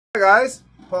Hi guys,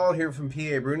 Paul here from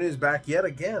PA Brew News, back yet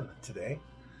again today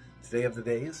of the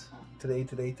days, today,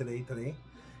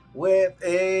 with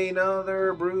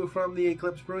another brew from the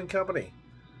Eclipse Brewing Company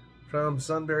from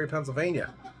Sunbury,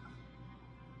 Pennsylvania,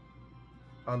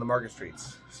 on the market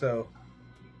streets. So,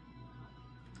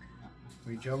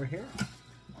 reach over here,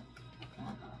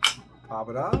 pop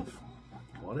it off.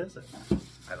 What is it?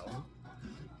 I don't know.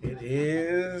 It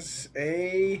is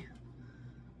a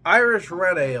Irish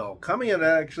Red Ale, coming in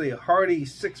at actually a hearty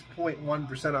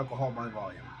 6.1% alcohol by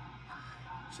volume.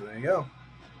 So there you go.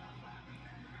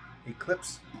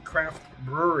 Eclipse Craft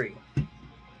Brewery.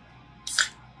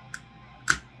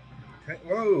 Okay.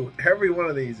 Whoa, every one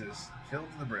of these is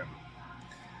filled to the brim.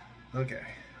 Okay.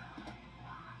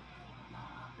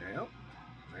 There you go.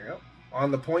 There you go. On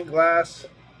the point glass,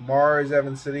 Mars,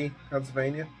 Evans City,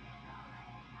 Pennsylvania.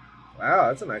 Wow,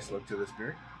 that's a nice look to this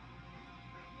beer.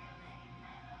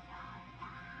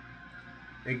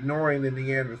 Ignoring the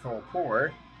Neanderthal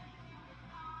pour,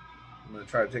 I'm going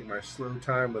to try to take my slow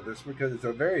time with this because it's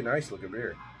a very nice looking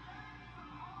beer.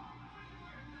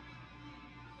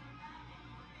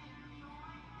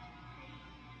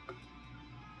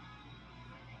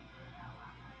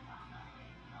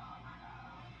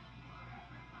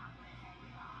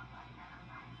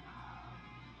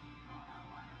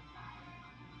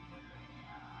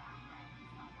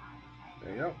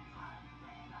 There you go.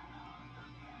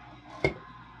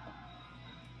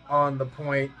 On the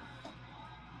point.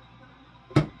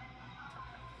 All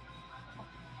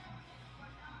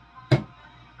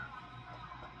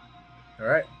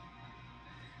right.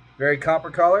 Very copper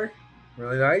color.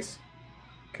 Really nice.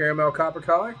 Caramel copper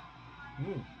color.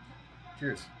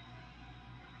 Cheers.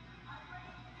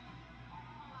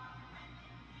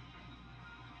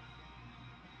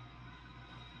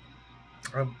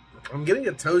 I'm getting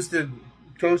a toasted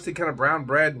kind of brown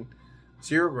bread and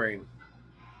cereal grain.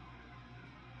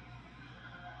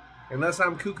 Unless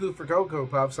I'm cuckoo for Cocoa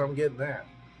Puffs, I'm getting that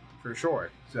for sure.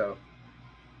 So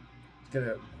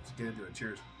let's get into it.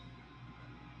 Cheers.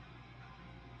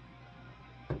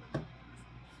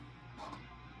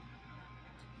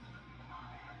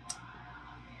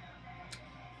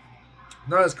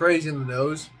 Not as crazy in the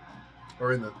nose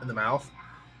or in the mouth,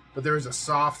 but there is a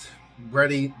soft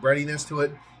breadiness to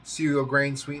it, cereal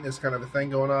grain sweetness kind of a thing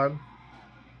going on.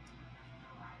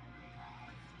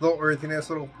 Little earthiness,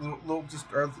 little just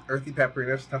earthy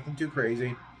pepperiness, nothing too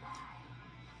crazy.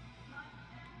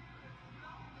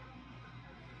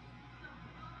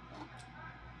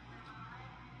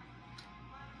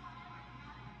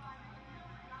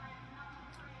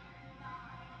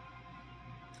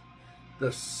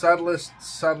 The subtlest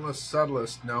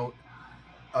note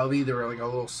of either like a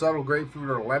little subtle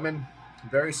grapefruit or lemon,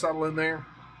 very subtle in there,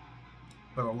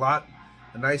 but a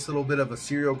nice little bit of a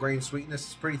cereal grain sweetness.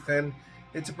 It's pretty thin.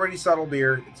 It's a pretty subtle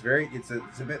beer. It's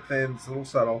a bit thin. It's a little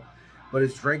subtle, but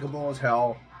it's drinkable as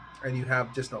hell. And you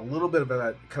have just a little bit of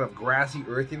that kind of grassy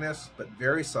earthiness, but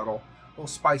very subtle, a little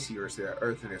spicy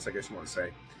earthiness, I guess you want to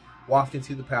say, wafting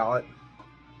through the palate.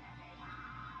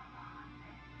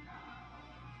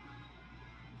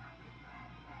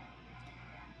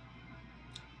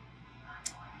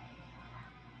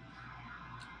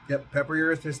 Yep, peppery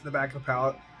earthiness in the back of the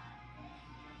palate.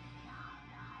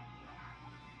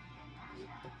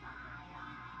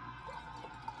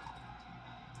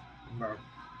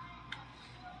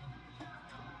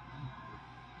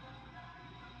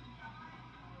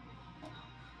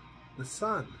 The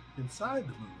sun inside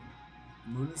the moon.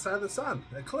 The moon inside the sun.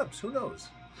 Eclipse, who knows?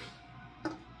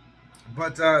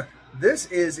 But this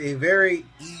is a very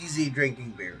easy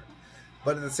drinking beer.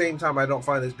 But at the same time, I don't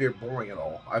find this beer boring at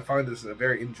all. I find this a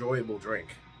very enjoyable drink.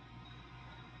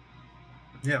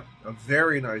 Yeah, a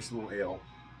very nice little ale.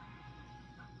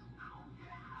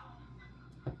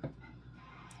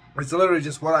 It's literally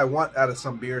just what I want out of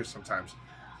some beers sometimes.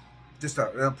 Just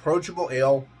an approachable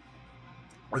ale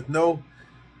with no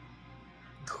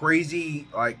crazy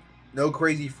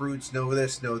fruits, no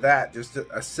this, no that. Just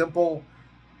a simple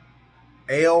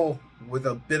ale with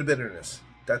a bit of bitterness.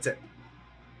 That's it.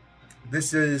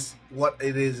 This is what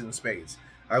it is in spades.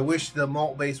 I wish the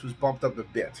malt base was bumped up a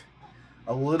bit.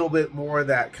 A little bit more of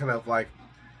that kind of like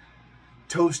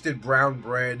toasted brown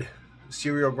bread,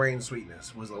 cereal grain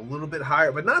sweetness was a little bit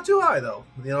higher, but not too high though.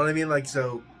 You know what I mean? Like,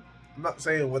 so I'm not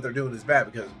saying what they're doing is bad,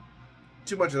 because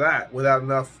too much of that without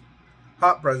enough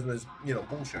hop present is, you know,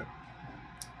 bullshit.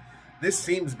 This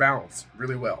seems balanced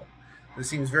really well. This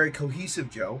seems very cohesive,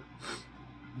 Joe.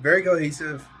 Very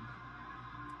cohesive.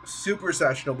 Super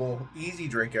sessionable, easy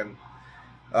drinking.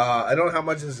 I don't know how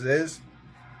much this is,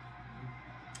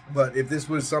 but if this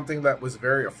was something that was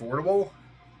very affordable,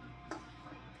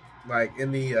 like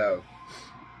in the.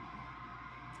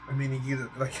 I mean, you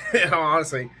get like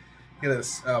honestly, get a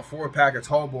 4-pack of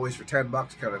Tall Boys for $10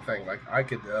 kind of thing. Like I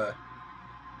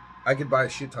could buy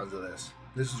shit tons of this.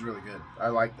 This is really good. I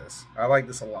like this. I like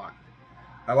this a lot.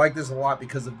 I like this a lot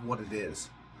because of what it is.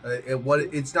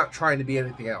 It's not trying to be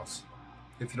anything else,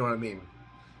 if you know what I mean.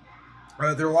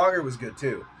 Their lager was good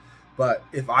too, but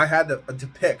if I had to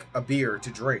pick a beer to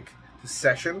drink to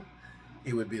session,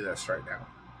 it would be this right now.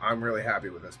 I'm really happy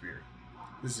with this beer.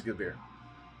 This is a good beer.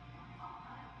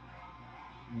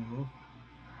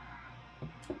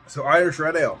 So Irish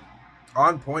Red Ale,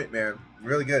 on point, man.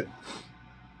 Really good.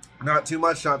 Not too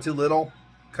much, not too little.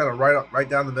 Kind of right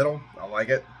down the middle. I like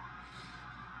it.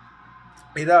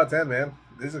 8 out of 10, man.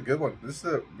 This is a good one. This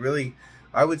is a really,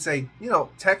 I would say,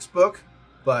 textbook,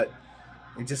 but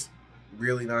it's just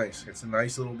really nice. It's a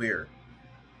nice little beer.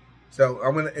 So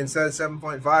I'm gonna, instead of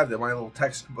 7.5, then my little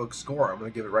textbook score, I'm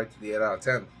gonna give it right to the 8 out of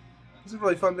 10. This is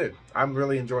really fun, dude. I'm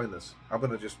really enjoying this. I'm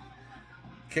gonna just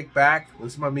kick back,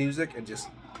 listen to my music, and just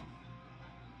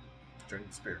drink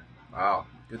this beer. Wow,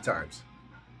 good times.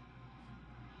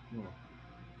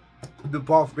 The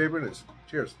Paul for Paper News.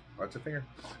 Cheers. Watch your finger.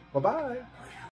 Bye-bye.